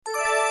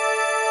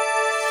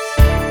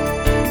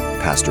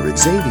Pastor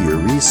Xavier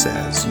Reese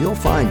says you'll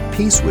find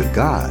peace with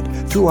God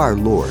through our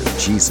Lord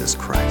Jesus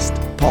Christ.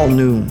 Paul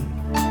knew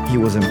he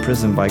was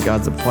imprisoned by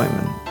God's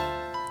appointment.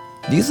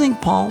 Do you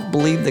think Paul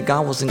believed that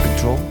God was in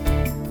control?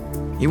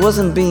 He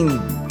wasn't being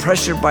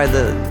pressured by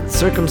the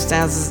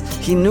circumstances.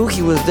 He knew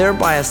he was there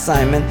by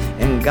assignment,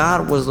 and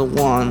God was the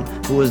one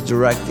who was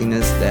directing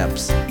his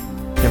steps.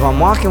 If I'm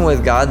walking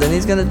with God, then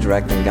he's going to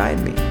direct and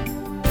guide me.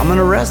 I'm going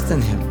to rest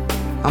in him.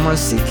 I'm going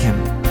to seek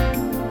him.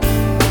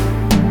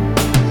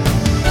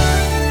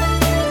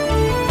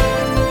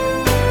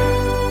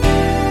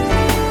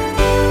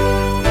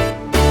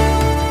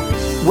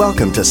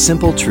 Welcome to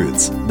Simple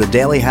Truths, the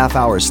daily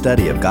half-hour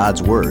study of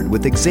God's Word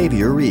with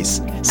Xavier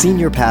Reese,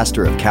 Senior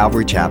Pastor of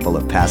Calvary Chapel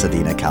of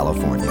Pasadena,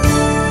 California.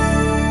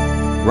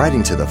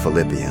 Writing to the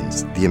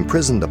Philippians, the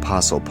imprisoned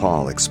Apostle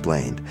Paul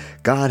explained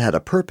God had a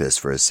purpose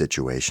for his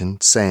situation,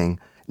 saying,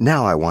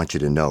 "Now I want you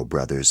to know,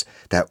 brothers,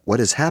 that what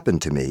has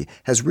happened to me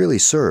has really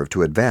served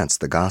to advance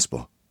the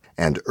gospel."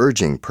 And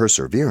urging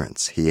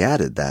perseverance, he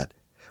added that,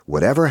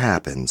 "Whatever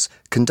happens,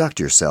 conduct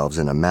yourselves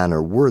in a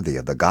manner worthy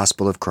of the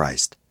gospel of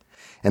Christ."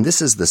 And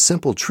this is the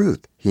simple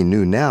truth he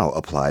knew now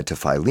applied to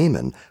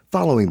Philemon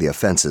following the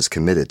offenses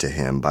committed to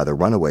him by the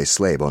runaway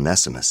slave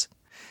Onesimus.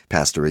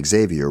 Pastor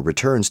Xavier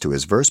returns to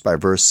his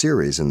verse-by-verse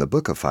series in the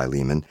book of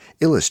Philemon,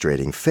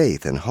 illustrating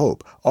faith and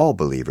hope all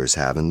believers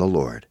have in the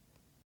Lord.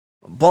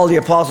 Paul the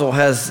Apostle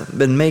has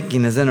been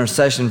making his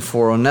intercession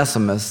for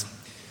Onesimus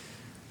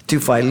to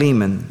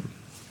Philemon.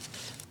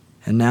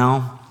 And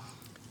now,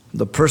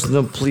 the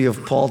personal plea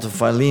of Paul to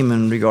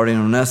Philemon regarding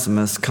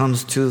Onesimus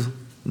comes to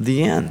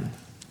the end.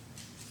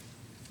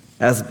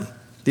 As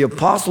the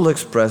apostle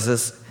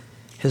expresses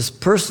his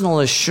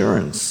personal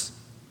assurance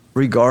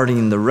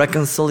regarding the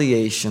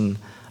reconciliation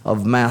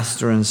of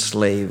master and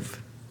slave,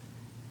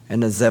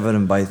 and is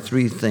evident by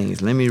three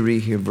things. Let me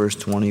read here verse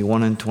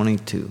 21 and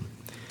 22.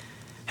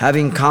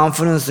 "Having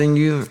confidence in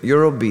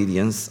your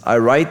obedience, I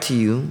write to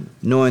you,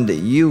 knowing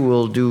that you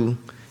will do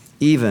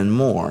even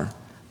more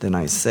than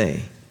I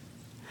say.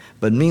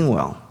 But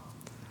meanwhile,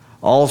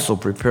 also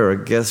prepare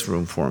a guest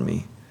room for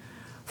me,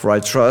 for I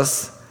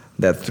trust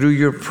that through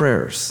your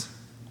prayers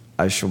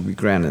I shall be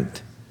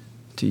granted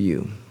to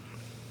you."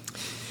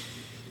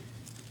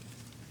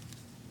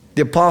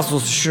 The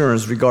apostle's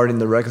assurance regarding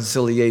the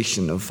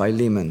reconciliation of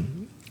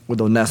Philemon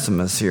with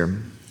Onesimus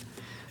here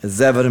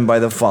is evident by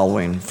the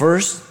following.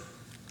 First,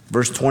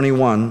 verse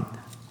 21,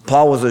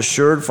 Paul was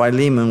assured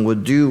Philemon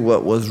would do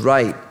what was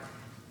right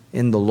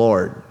in the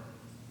Lord.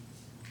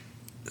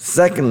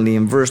 Secondly,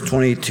 in verse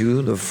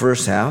 22, the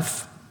first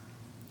half,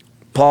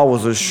 Paul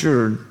was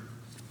assured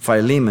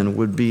Philemon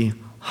would be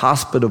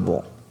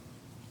hospitable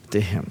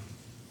to him.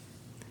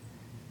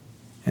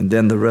 And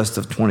then the rest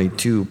of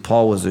 22,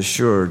 Paul was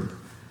assured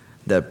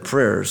that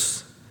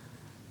prayers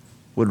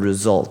would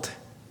result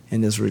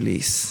in his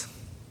release.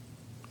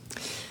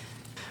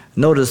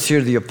 Notice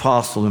here the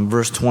apostle in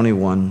verse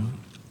 21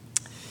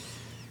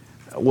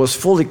 was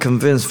fully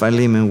convinced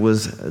Philemon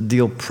would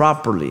deal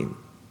properly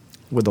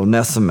with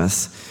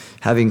Onesimus,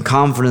 having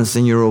confidence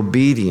in your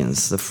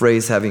obedience. The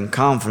phrase having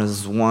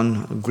confidence is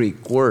one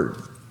Greek word.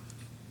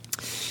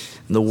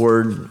 The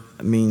word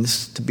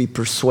means to be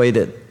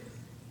persuaded.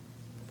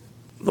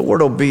 The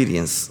word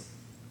obedience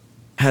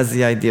has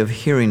the idea of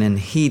hearing and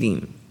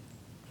heeding.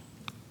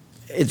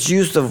 It's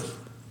used of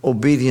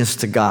obedience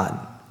to God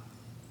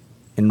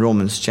in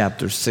Romans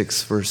chapter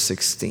 6, verse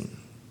 16,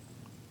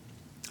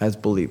 as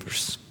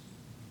believers.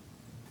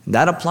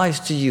 That applies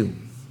to you.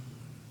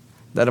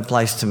 That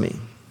applies to me.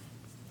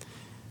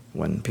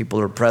 When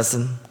people are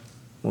present,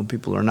 when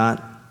people are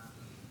not,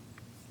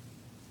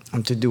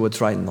 I'm to do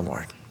what's right in the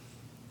Lord.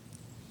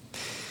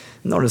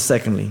 Notice,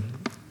 secondly,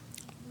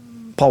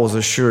 Paul was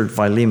assured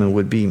Philemon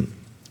would be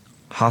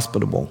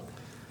hospitable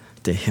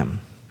to him.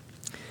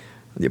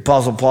 The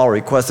Apostle Paul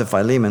requested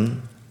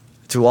Philemon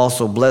to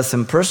also bless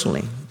him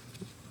personally.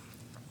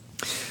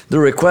 The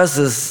request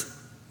is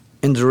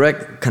in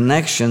direct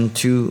connection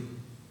to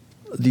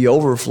the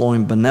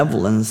overflowing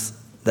benevolence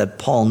that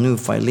Paul knew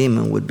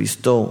Philemon would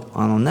bestow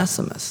on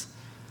Onesimus.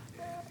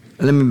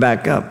 Let me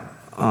back up.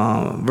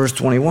 Verse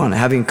 21,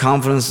 "Having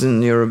confidence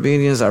in your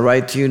obedience, I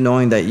write to you,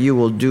 knowing that you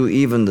will do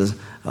even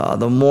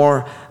the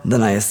more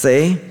than I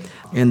say."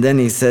 And then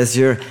he says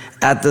here,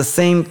 "At the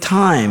same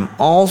time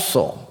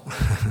also."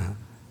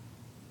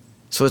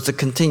 So it's a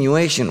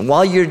continuation.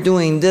 While you're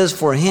doing this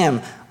for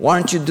him, why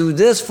don't you do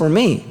this for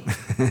me?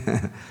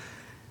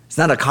 It's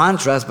not a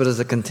contrast, but it's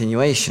a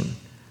continuation.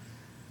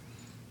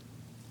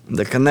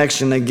 The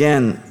connection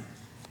again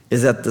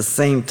is at the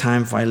same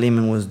time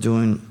Philemon was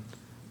doing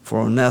for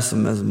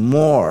Onesimus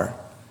more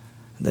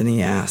than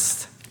he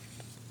asked.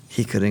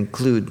 He could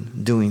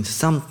include doing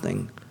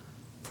something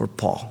for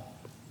Paul.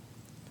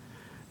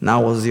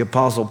 Now, was the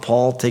Apostle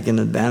Paul taking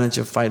advantage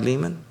of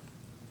Philemon?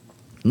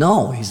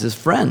 No, he's his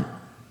friend.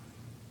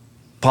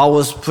 Paul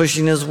was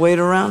pushing his weight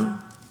around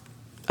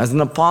as an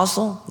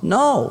apostle?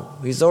 No,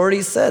 he's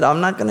already said,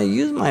 I'm not going to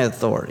use my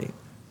authority.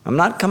 I'm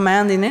not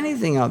commanding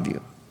anything of you.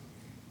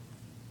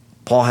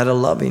 Paul had a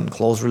loving,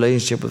 close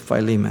relationship with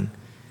Philemon.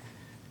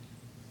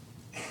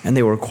 And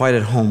they were quite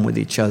at home with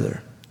each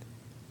other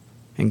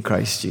in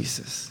Christ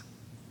Jesus.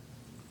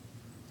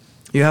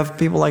 You have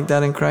people like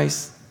that in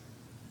Christ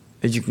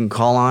that you can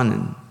call on,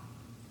 and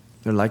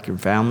they're like your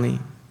family.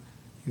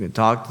 You can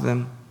talk to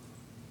them.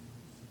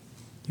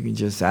 You can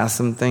just ask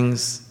them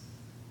things.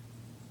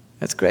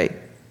 That's great.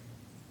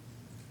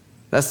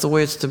 That's the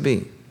way it's to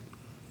be.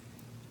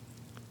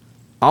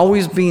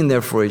 Always being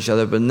there for each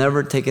other, but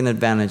never taking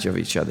advantage of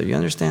each other. You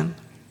understand?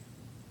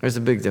 There's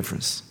a big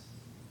difference.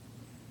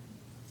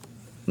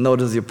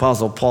 Notice the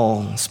Apostle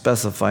Paul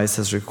specifies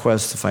his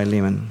request to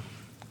Philemon.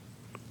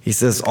 He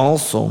says,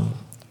 also,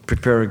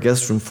 prepare a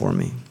guest room for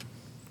me.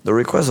 The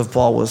request of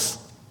Paul was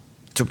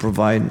to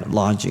provide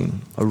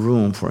lodging, a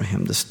room for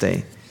him to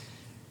stay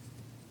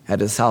at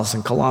his house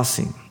in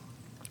Colossae.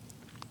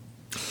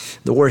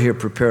 The word here,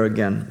 prepare,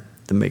 again,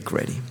 to make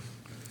ready.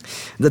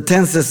 The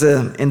tense is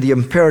in the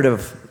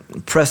imperative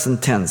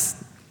present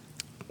tense,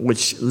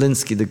 which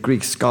Linsky, the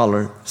Greek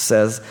scholar,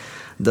 says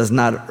does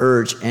not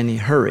urge any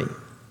hurry.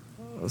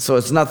 So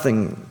it's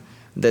nothing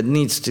that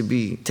needs to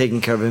be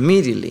taken care of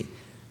immediately.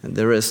 And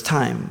there is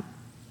time,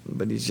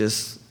 but he's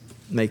just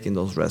making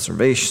those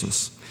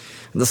reservations.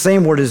 The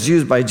same word is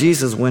used by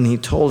Jesus when he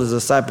told his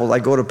disciples, I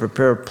go to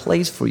prepare a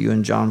place for you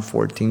in John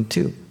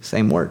 14:2.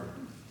 Same word.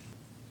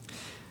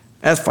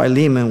 As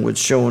Philemon would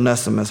show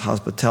Onesimus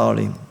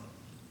hospitality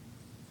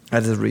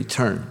at his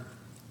return,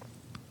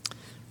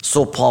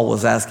 so Paul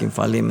was asking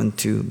Philemon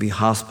to be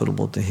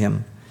hospitable to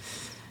him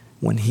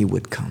when he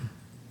would come.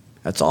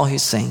 That's all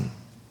he's saying.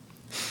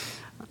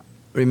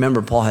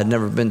 Remember, Paul had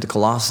never been to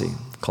Colossae,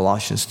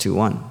 Colossians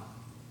 2:1.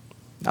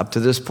 Up to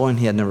this point,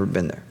 he had never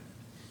been there.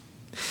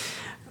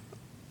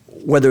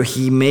 Whether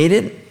he made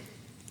it,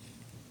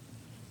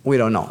 we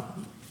don't know.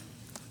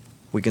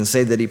 We can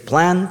say that he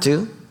planned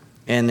to,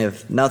 and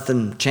if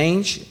nothing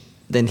changed,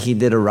 then he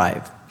did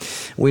arrive.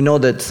 We know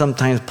that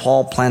sometimes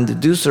Paul planned to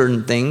do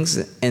certain things,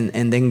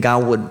 and then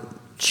God would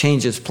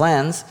change his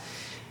plans.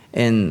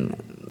 And,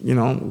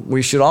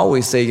 we should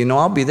always say,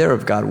 I'll be there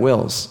if God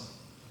wills.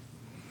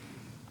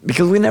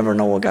 Because we never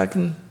know what God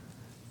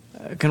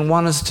can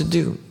want us to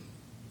do.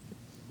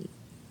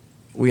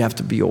 We have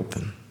to be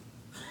open.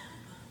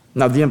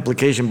 Now, the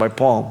implication by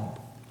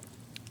Paul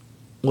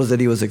was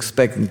that he was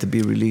expecting to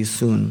be released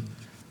soon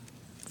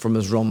from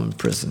his Roman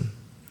prison.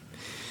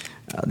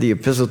 The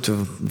epistle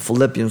to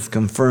Philippians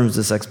confirms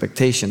this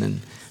expectation.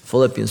 In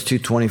Philippians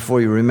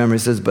 2:24, you remember, he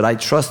says, but I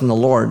trust in the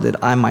Lord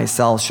that I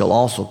myself shall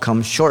also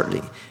come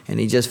shortly. And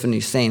he just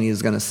finished saying he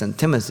was going to send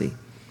Timothy.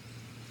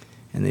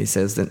 And he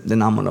says,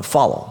 then I'm going to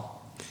follow.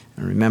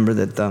 And remember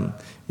that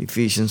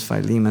Ephesians,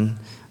 Philemon,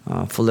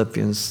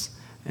 Philippians,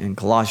 and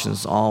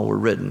Colossians all were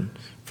written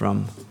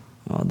from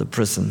the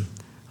prison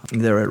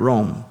there at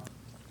Rome.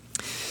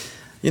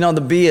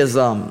 The bee is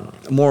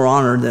more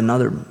honored than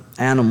other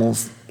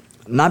animals,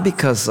 not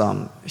because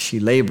she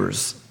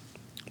labors,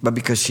 but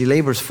because she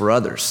labors for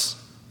others.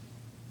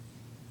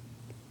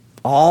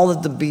 All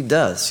that the bee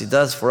does, she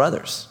does for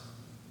others.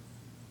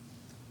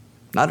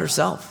 Not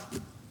herself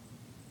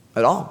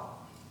at all.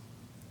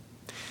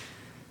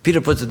 Peter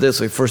puts it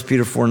this way, 1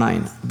 Peter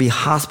 4:9, be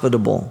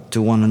hospitable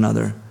to one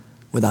another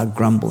without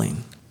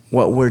grumbling.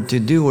 What we're to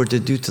do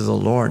to the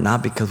Lord,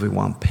 not because we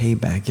want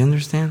payback. You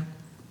understand?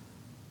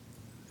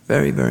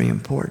 Very, very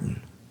important.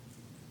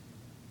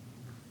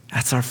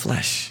 That's our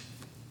flesh.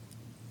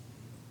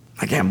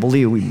 I can't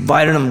believe we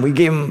invited him. We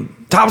gave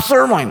him top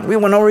sirloin. We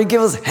went over, he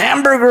gave us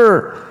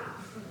hamburger.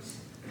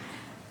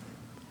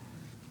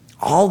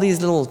 All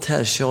these little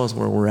tests show us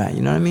where we're at.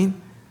 You know what I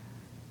mean?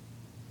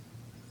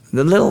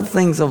 The little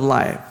things of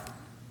life.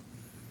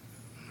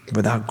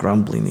 Without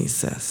grumbling, he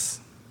says.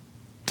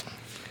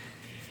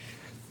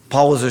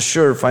 Paul was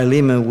assured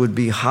Philemon would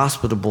be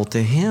hospitable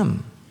to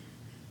him.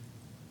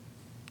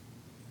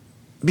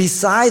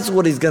 Besides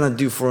what he's going to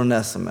do for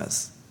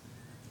Onesimus,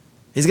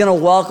 he's going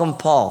to welcome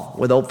Paul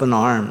with open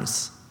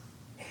arms.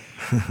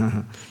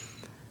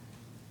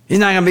 He's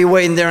not going to be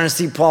waiting there and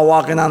see Paul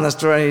walking down the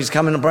street. He's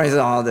coming to pray. He says,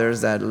 oh,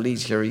 there's that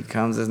leech. Here he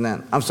comes, isn't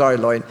that? I'm sorry,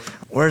 Lloyd.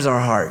 Where's our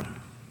heart?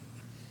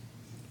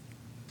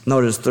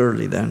 Notice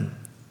thirdly then,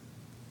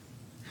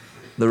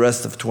 the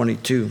rest of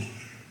 22.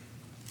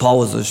 Paul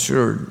was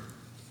assured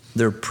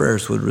their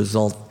prayers would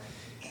result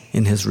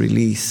in his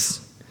release.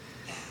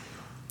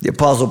 The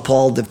Apostle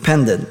Paul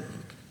depended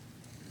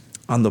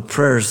on the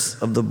prayers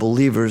of the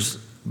believers,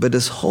 but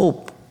his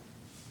hope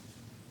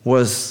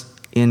was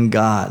in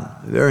God.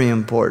 Very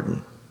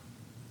important.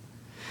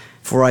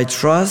 For I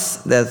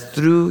trust that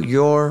through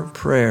your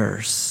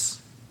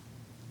prayers,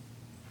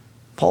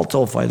 Paul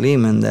told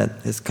Philemon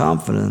that his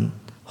confident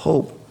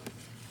hope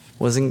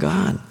was in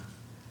God.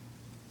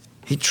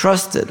 He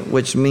trusted,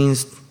 which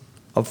means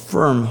a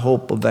firm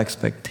hope of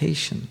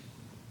expectation.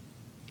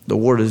 The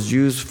word is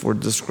used for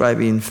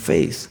describing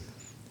faith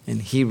in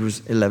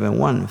Hebrews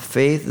 11:1.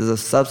 Faith is a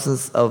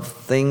substance of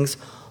things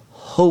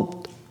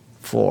hoped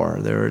for.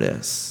 There it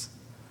is.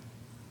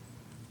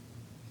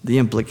 The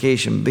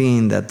implication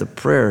being that the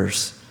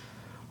prayers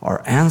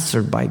are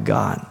answered by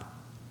God.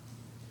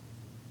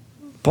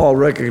 Paul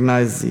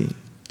recognized the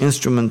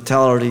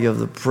instrumentality of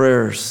the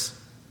prayers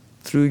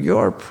through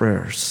your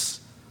prayers,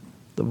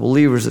 the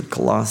believers at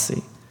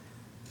Colossae.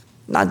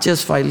 Not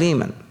just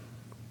Philemon,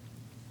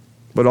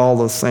 but all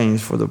the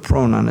saints, for the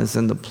pronoun is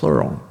in the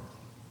plural.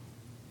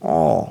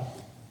 All.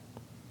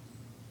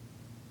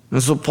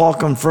 And so Paul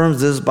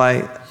confirms this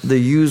by the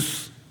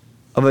use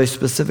of a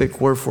specific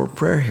word for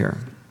prayer here.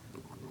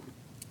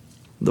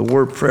 The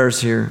word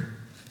prayers here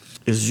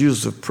is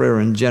use of prayer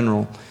in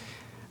general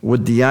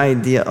with the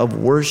idea of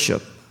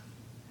worship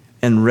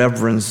and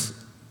reverence,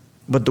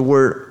 but the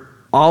word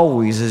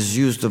always is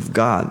used of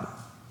God,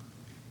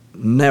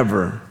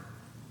 never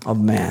of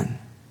man.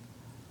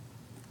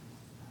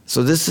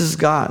 So this is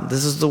God.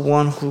 This is the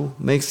one who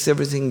makes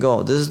everything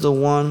go. This is the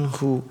one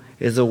who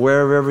is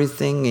aware of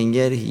everything, and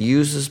yet he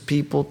uses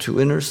people to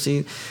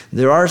intercede.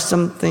 There are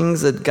some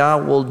things that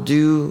God will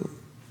do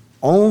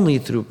only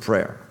through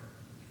prayer.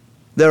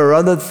 There are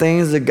other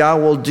things that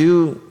God will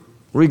do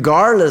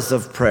regardless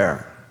of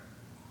prayer.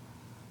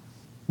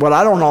 But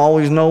I don't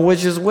always know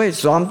which is which,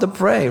 so I'm to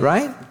pray,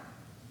 right?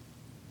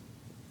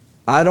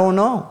 I don't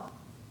know.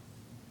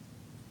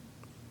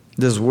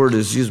 This word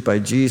is used by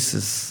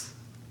Jesus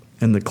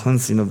in the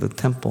cleansing of the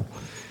temple.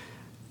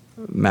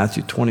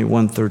 Matthew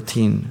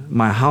 21:13,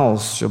 my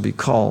house shall be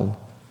called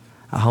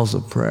a house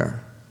of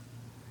prayer.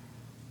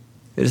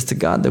 It is to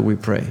God that we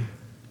pray.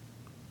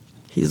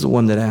 He's the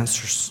one that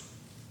answers.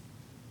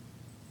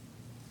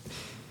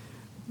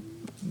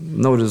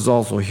 Notice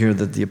also here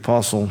that the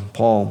Apostle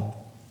Paul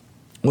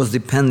was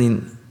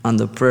depending on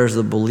the prayers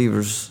of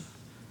believers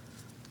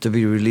to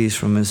be released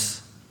from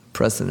his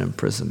present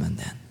imprisonment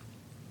then.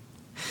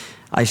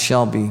 I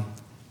shall be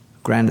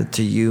granted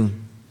to you.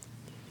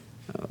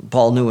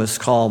 Paul knew his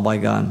call by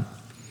God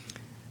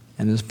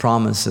and his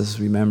promises.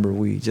 Remember,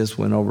 we just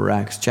went over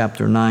Acts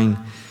chapter 9.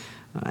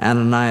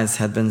 Ananias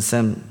had been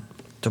sent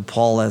to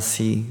Paul as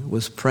he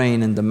was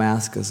praying in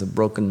Damascus, a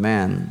broken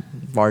man,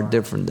 far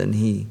different than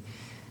he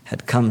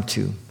had come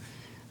to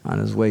on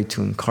his way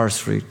to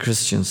incarcerate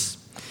Christians.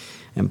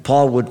 And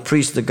Paul would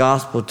preach the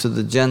gospel to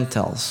the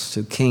Gentiles,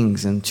 to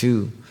kings, and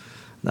to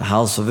the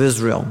house of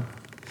Israel.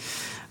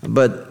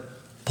 But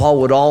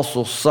Paul would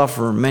also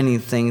suffer many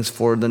things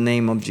for the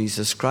name of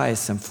Jesus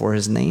Christ and for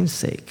his name's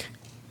sake.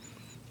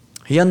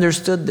 He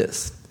understood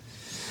this.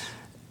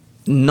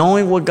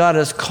 Knowing what God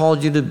has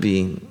called you to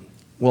be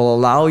will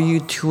allow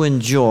you to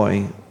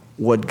enjoy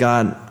what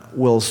God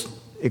will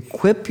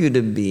equip you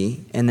to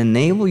be and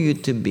enable you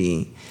to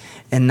be,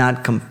 and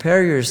not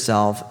compare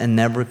yourself and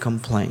never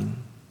complain.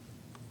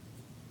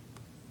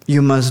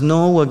 You must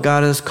know what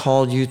God has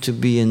called you to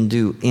be and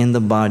do in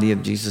the body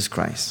of Jesus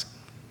Christ.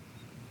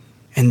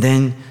 And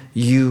then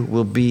you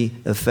will be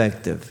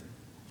effective.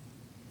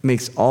 It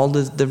makes all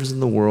the difference in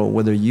the world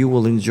whether you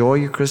will enjoy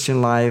your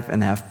Christian life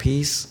and have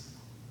peace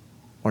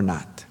or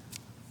not.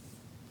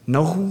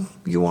 Know who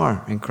you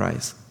are in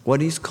Christ,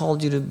 what He's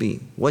called you to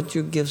be, what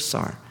your gifts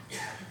are.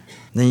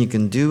 Then you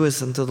can do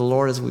as unto the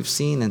Lord as we've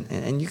seen,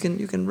 and you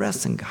can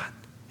rest in God.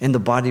 And the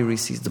body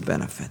receives the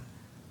benefit.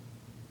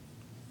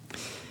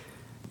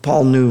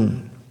 Paul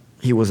knew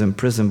he was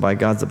imprisoned by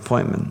God's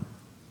appointment.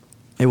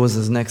 It was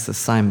his next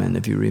assignment,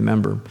 if you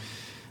remember.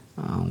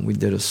 We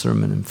did a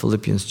sermon in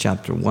Philippians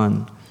chapter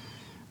 1.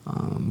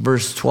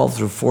 Verse 12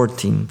 through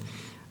 14,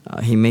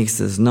 he makes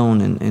this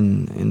known.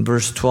 In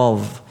verse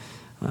 12,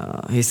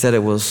 he said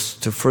it was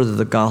to further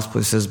the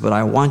gospel. He says, but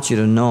I want you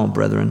to know,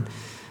 brethren,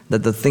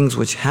 that the things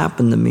which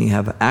happened to me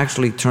have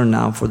actually turned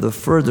out for the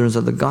furtherance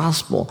of the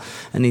gospel.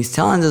 And he's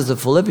telling this to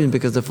Philippians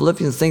because the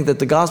Philippians think that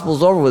the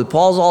gospel's over with.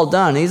 Paul's all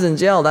done. He's in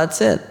jail.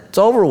 That's it. It's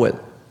over with.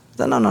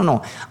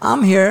 No.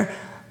 I'm here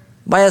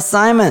by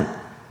assignment.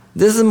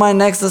 This is my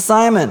next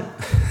assignment.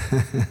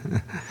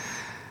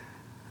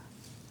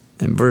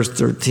 In verse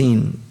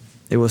 13,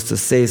 it was to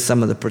save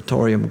some of the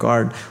Praetorian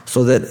Guard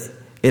so that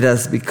it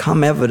has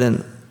become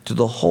evident to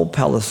the whole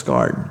palace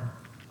guard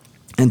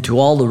and to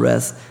all the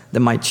rest that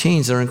my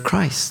chains are in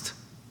Christ.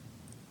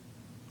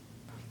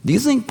 Do you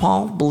think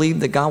Paul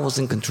believed that God was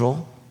in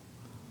control?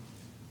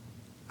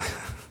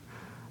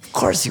 Of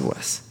course he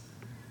was.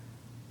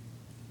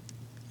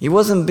 He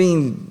wasn't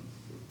being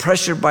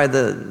pressured by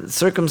the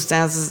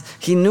circumstances.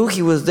 He knew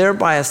he was there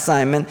by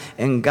assignment,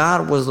 and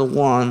God was the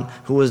one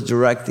who was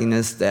directing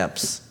his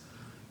steps.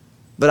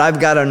 But I've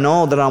got to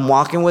know that I'm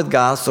walking with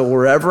God, so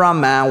wherever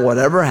I'm at,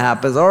 whatever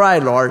happens, all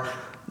right, Lord,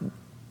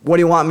 what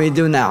do you want me to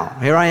do now?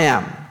 Here I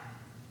am.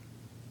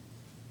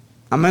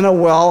 I'm in a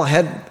well,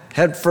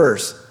 head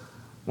first.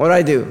 What do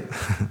I do?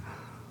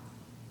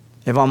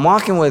 If I'm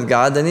walking with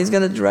God, then He's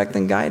going to direct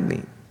and guide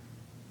me.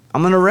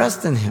 I'm going to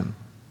rest in Him.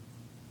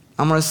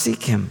 I'm going to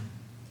seek Him.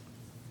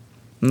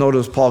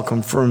 Notice Paul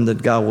confirmed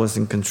that God was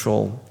in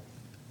control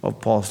of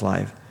Paul's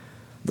life.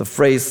 The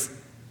phrase,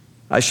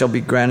 I shall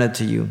be granted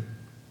to you,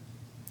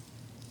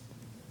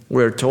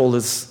 we're told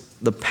is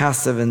the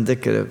passive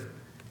indicative,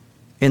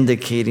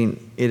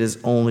 indicating it is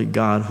only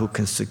God who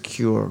can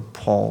secure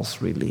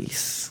Paul's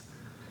release.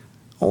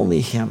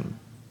 Only Him,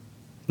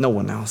 no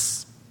one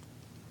else.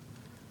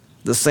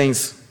 The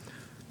saints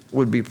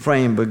would be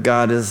praying, but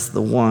God is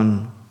the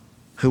one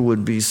who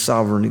would be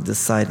sovereignly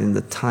deciding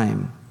the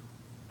time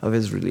of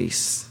his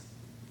release.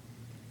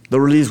 The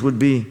release would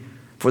be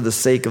for the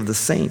sake of the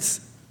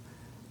saints,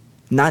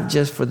 not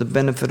just for the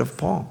benefit of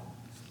Paul.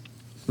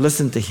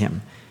 Listen to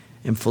him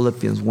in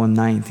Philippians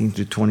 1:19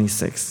 through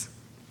 26.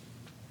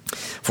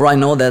 For I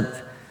know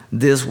that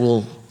this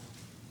will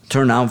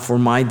turn out for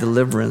my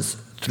deliverance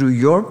through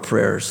your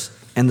prayers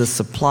and the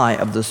supply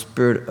of the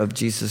Spirit of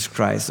Jesus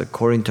Christ,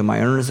 according to my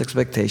earnest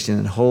expectation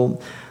and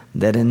hope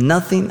that in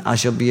nothing I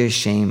shall be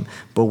ashamed,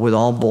 but with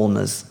all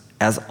boldness,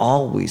 as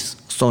always,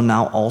 so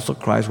now also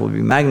Christ will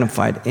be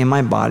magnified in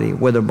my body,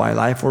 whether by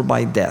life or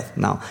by death.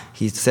 Now,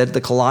 he said to the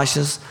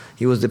Colossians,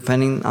 he was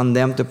depending on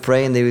them to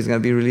pray, and they was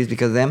going to be released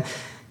because of them.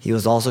 He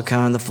was also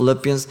counting on the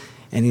Philippians,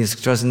 and he was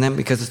trusting them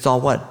because it's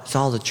all what? It's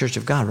all the church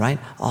of God, right?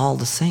 All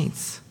the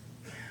saints.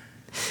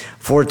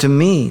 For to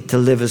me, to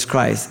live is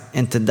Christ,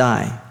 and to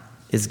die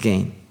is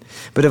gain.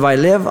 But if I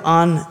live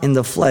on in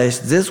the flesh,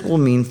 this will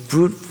mean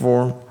fruit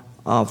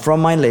from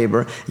my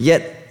labor.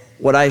 Yet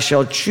what I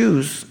shall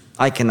choose,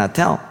 I cannot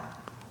tell.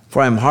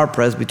 For I am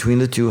hard-pressed between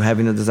the two,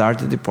 having a desire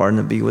to depart and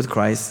to be with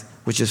Christ,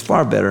 which is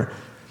far better.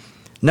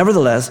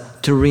 Nevertheless,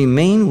 to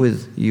remain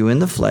with you in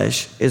the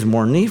flesh is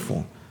more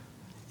needful.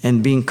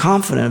 And being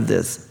confident of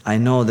this, I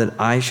know that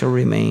I shall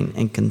remain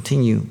and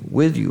continue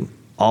with you,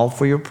 all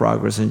for your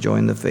progress and joy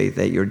in the faith,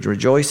 that your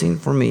rejoicing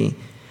for me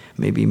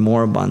may be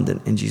more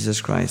abundant in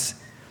Jesus Christ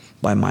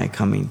by my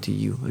coming to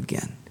you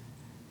again.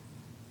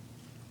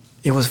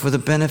 It was for the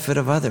benefit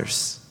of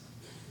others.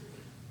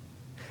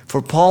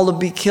 For Paul to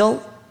be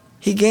killed,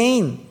 he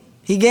gained.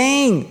 He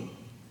gained.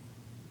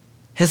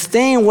 His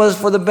staying was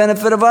for the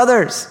benefit of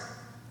others.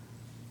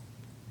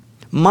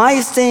 My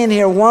staying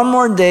here one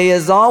more day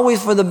is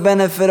always for the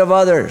benefit of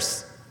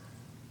others,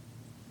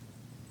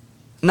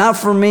 not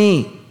for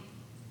me.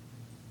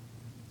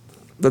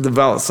 The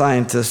devout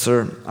scientist,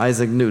 Sir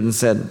Isaac Newton,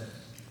 said,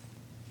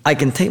 I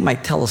can take my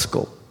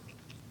telescope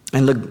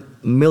and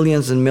look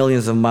millions and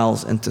millions of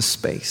miles into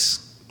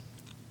space,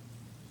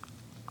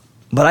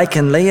 but I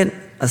can lay it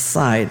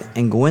aside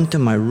and go into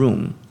my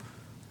room,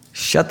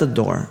 shut the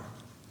door,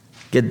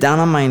 get down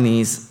on my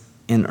knees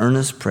in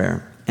earnest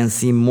prayer, and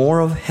see more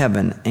of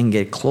heaven and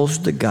get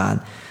closer to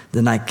God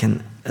than I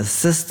can,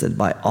 assisted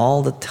by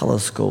all the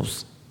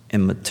telescopes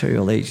and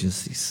material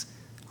agencies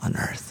on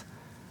earth.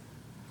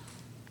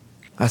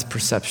 That's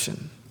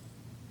perception.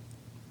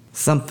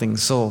 Something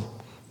so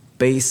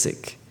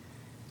basic.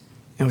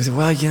 And we say,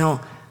 well, you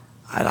know,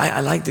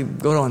 I like to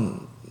go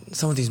on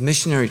some of these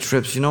missionary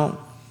trips, you know,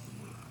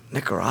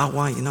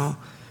 Nicaragua, you know,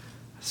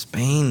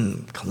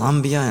 Spain,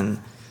 Colombia, and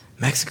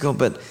Mexico,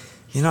 but,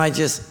 you know, I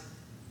just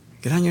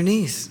get on your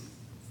knees.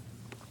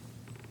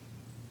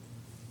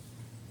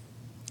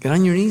 Get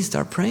on your knees,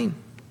 start praying.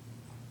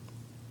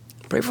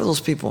 Pray for those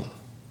people.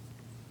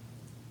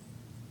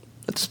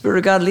 Let the Spirit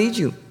of God lead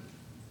you.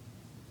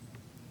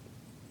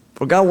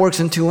 For God works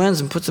in two ends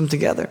and puts them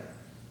together.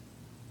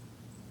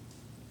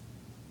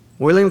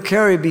 William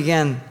Carey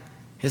began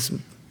his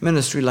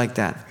ministry like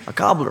that. A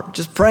cobbler,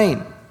 just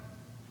praying.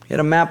 He had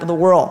a map of the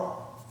world.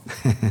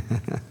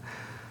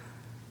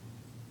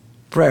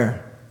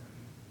 Prayer.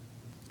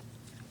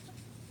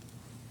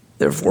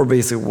 There are 4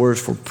 basic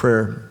words for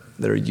prayer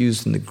that are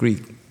used in the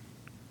Greek.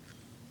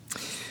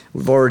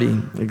 We've already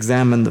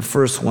examined the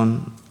first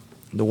one,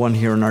 the one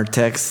here in our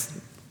text,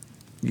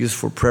 used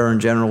for prayer in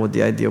general with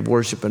the idea of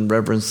worship and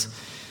reverence,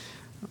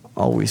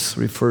 always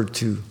referred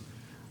to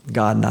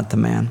God, not to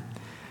man.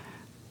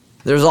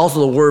 There's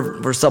also the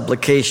word for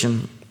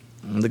supplication.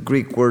 The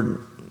Greek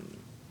word,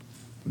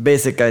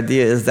 basic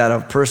idea is that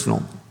of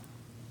personal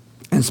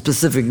and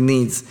specific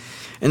needs.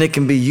 And it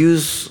can be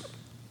used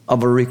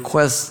of a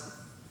request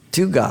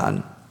to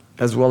God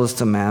as well as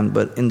to man,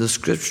 but in the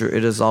scripture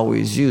it is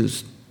always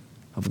used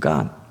of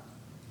God.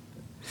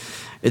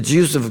 It's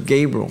used of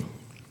Gabriel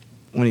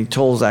when he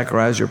told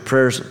Zacharias, your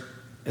prayers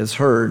is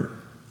heard,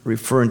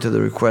 referring to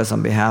the request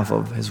on behalf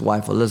of his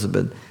wife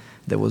Elizabeth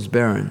that was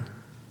barren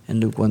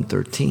in Luke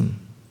 1:13.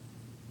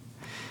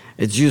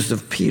 It's used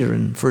of Peter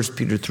in 1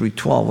 Peter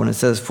 3:12 when it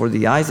says, for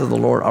the eyes of the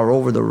Lord are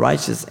over the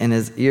righteous and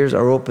his ears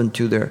are open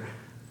to their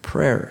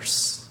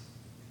prayers.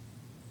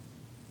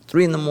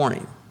 3 in the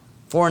morning,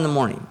 4 in the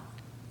morning,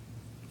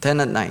 10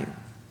 at night,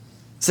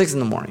 6 in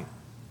the morning.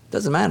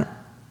 Doesn't matter.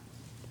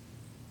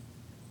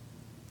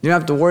 You don't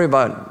have to worry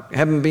about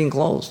heaven being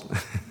closed.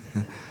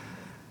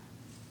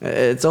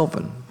 It's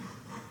open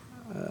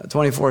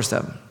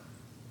 24/7.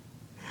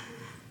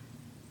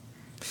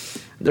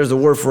 There's a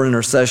word for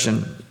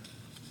intercession.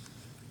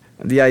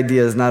 The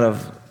idea is not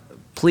of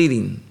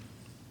pleading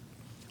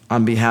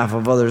on behalf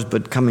of others,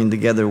 but coming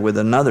together with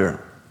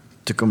another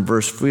to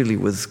converse freely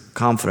with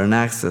confident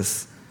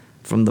access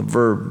from the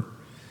verb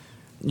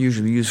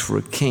usually used for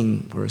a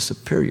king or a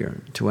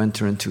superior to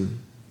enter into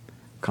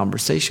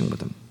conversation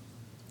with him.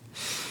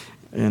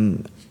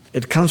 And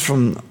it comes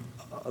from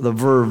the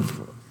verb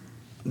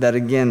that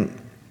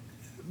again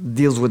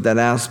deals with that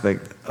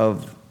aspect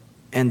of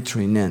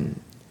entering in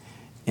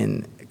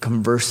and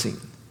conversing.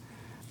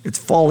 It's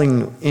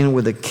falling in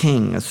with a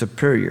king, a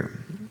superior.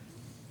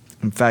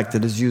 In fact,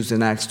 it is used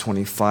in Acts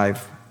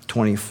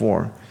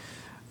 25:24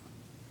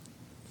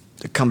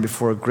 to come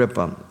before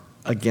Agrippa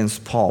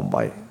against Paul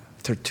by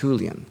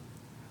Tertullian,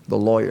 the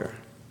lawyer.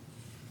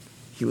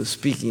 He was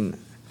speaking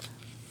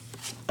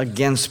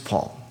against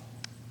Paul,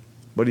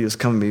 but he was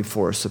coming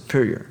before a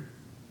superior,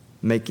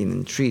 making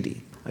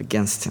entreaty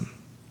against him.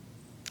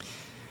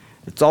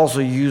 It's also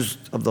used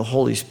of the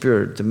Holy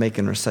Spirit to make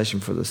intercession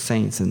for the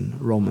saints in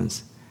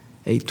Romans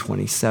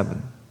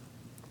 8:27.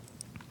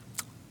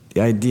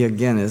 The idea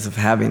again is of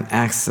having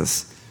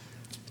access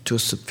to a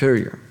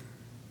superior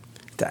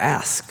to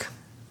ask.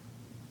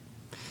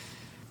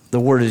 The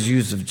word is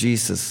used of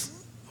Jesus,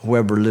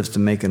 whoever lives to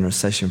make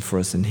intercession for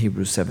us in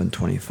Hebrews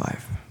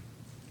 7:25.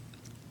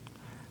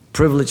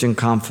 Privilege and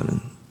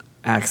confident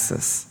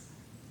access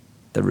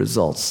that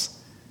results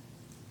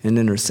in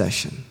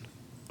intercession.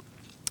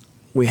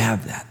 We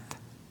have that.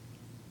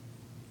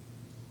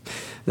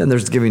 Then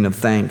there's giving of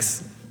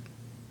thanks.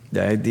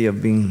 The idea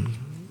of being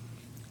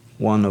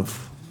one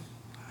of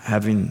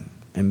having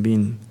and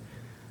being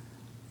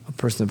a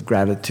person of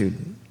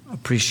gratitude,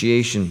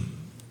 appreciation.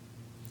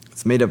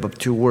 It's made up of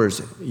two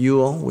words,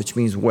 euo, which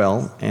means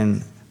well,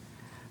 and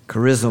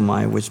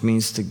charizomai, which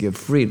means to give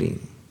freely.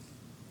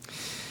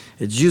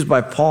 It's used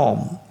by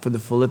Paul for the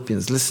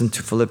Philippians. Listen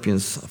to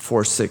Philippians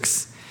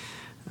 4:6.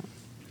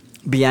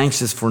 Be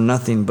anxious for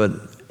nothing, but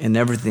in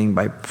everything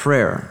by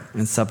prayer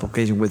and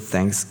supplication with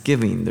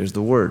thanksgiving. There's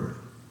the word.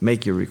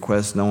 Make your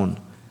requests known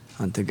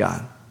unto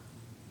God.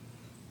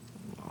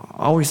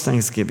 Always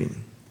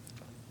thanksgiving.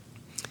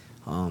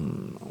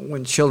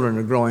 When children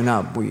are growing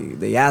up,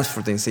 they ask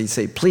for things. They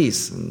say,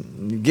 please,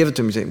 and you give it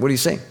to them. You say, what do you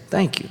say?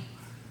 Thank you.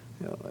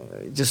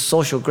 Just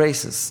social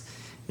graces.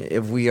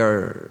 If we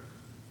are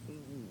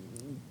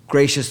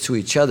gracious to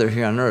each other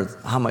here on earth,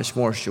 how much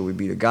more should we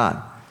be to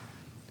God,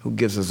 who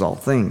gives us all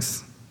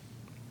things?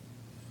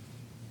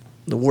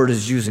 The word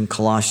is used in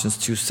Colossians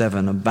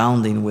 2:7,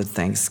 abounding with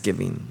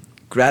thanksgiving,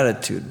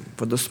 gratitude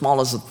for the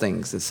smallest of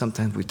things that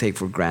sometimes we take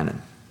for granted.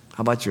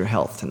 How about your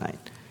health tonight?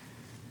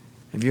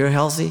 If you're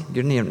healthy,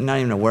 you're not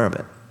even aware of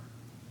it.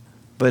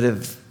 But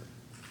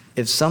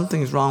if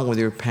something's wrong with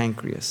your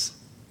pancreas,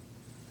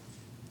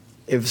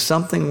 if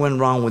something went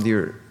wrong with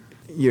your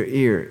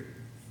ear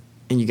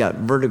and you got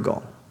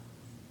vertigo,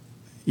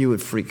 you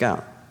would freak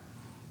out.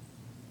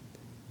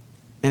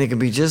 And it could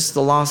be just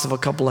the loss of a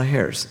couple of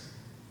hairs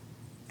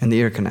in the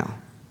ear canal.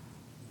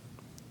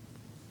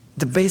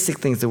 The basic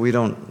things that we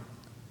don't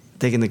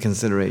take into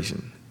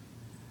consideration.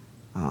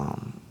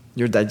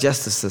 Your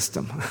digestive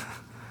system,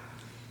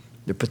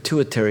 your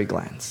pituitary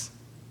glands.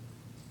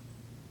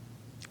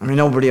 I mean,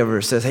 nobody ever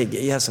says, hey,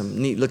 you have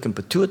some neat-looking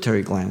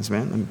pituitary glands,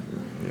 man.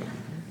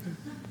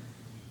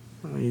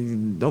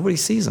 Nobody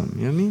sees them,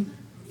 you know what I mean?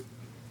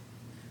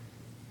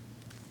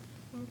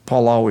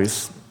 Paul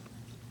always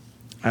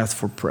asks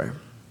for prayer.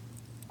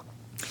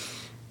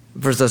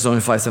 1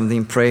 Thessalonians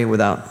 5:17, pray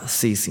without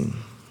ceasing.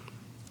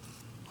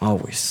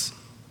 Always.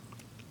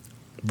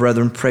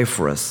 Brethren, pray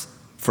for us.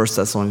 1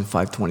 Thessalonians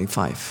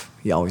 5:25.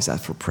 He always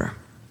asks for prayer.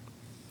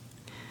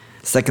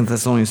 2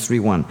 Thessalonians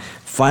 3:1.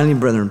 Finally,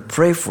 brethren,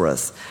 pray for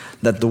us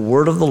that the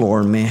word of the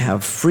Lord may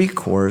have free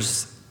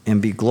course and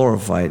be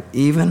glorified,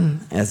 even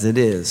as it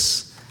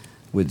is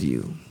with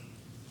you.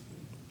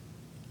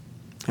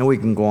 And we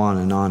can go on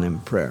and on in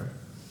prayer.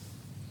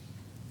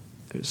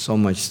 There's so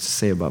much to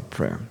say about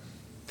prayer.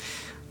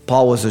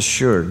 Paul was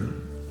assured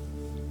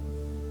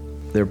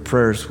their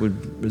prayers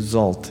would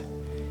result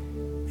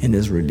in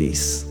his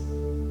release.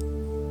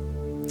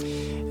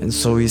 And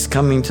so he's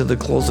coming to the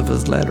close of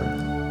his letter.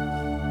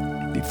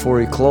 Before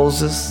he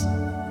closes,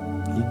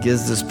 he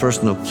gives this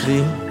personal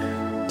plea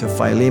to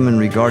Philemon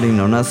regarding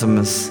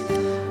Onesimus'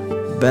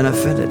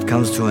 benefit. It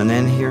comes to an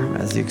end here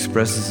as he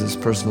expresses his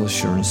personal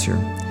assurance here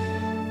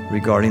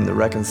regarding the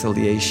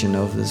reconciliation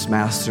of this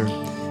master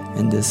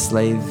and this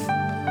slave,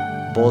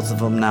 both of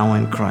them now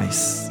in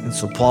Christ. And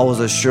so Paul was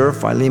assured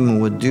Philemon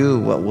would do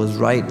what was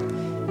right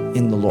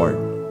in the Lord.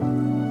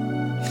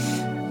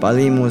 Paul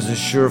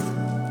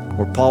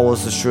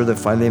was assured that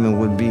Philemon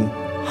would be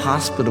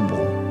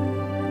hospitable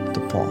to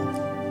Paul.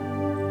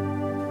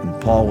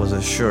 And Paul was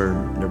assured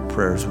their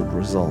prayers would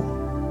result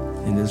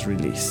in his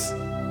release.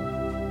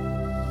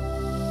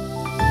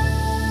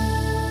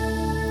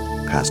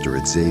 Pastor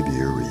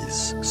Xavier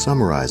Reese,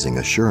 summarizing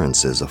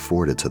assurances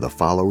afforded to the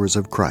followers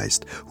of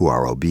Christ who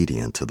are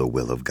obedient to the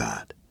will of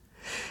God.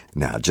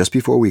 Now, just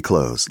before we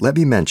close, let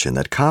me mention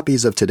that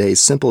copies of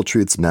today's Simple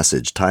Truths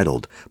message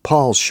titled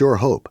Paul's Sure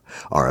Hope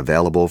are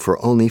available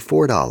for only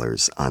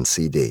 $4 on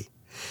CD.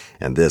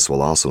 And this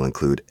will also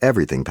include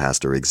everything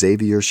Pastor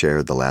Xavier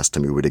shared the last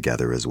time we were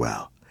together as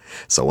well.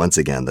 So once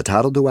again, the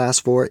title to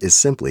ask for is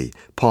simply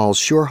Paul's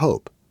Sure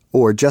Hope,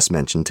 or just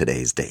mention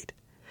today's date.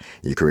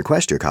 You can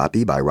request your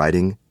copy by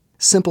writing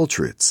Simple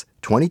Truths,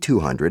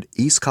 2200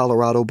 East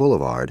Colorado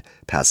Boulevard,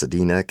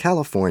 Pasadena,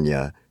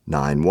 California,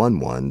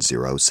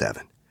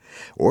 91107.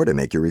 Or to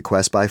make your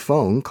request by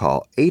phone,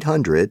 call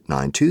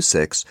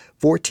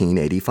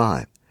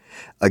 800-926-1485.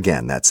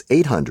 Again, that's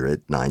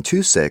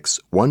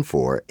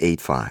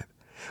 800-926-1485.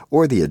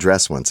 Or the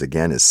address once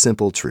again is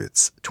Simple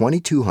Truths,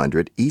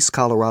 2200 East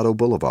Colorado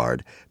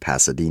Boulevard,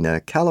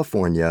 Pasadena,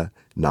 California,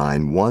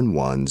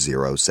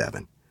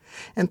 91107.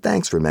 And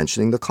thanks for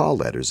mentioning the call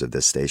letters of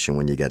this station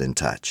when you get in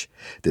touch.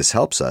 This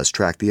helps us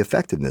track the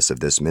effectiveness of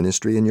this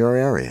ministry in your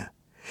area.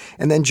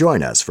 And then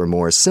join us for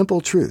more Simple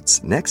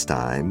Truths next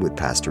time with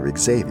Pastor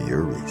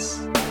Xavier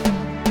Reese.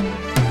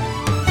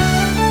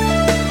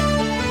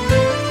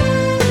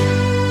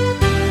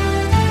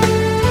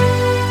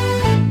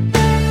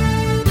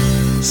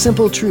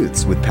 Simple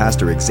Truths with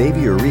Pastor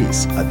Xavier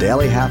Reese, a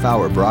daily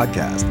half-hour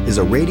broadcast, is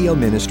a radio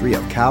ministry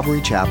of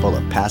Calvary Chapel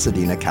of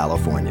Pasadena,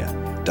 California.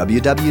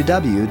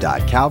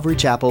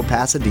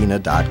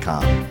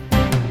 www.calvarychapelpasadena.com.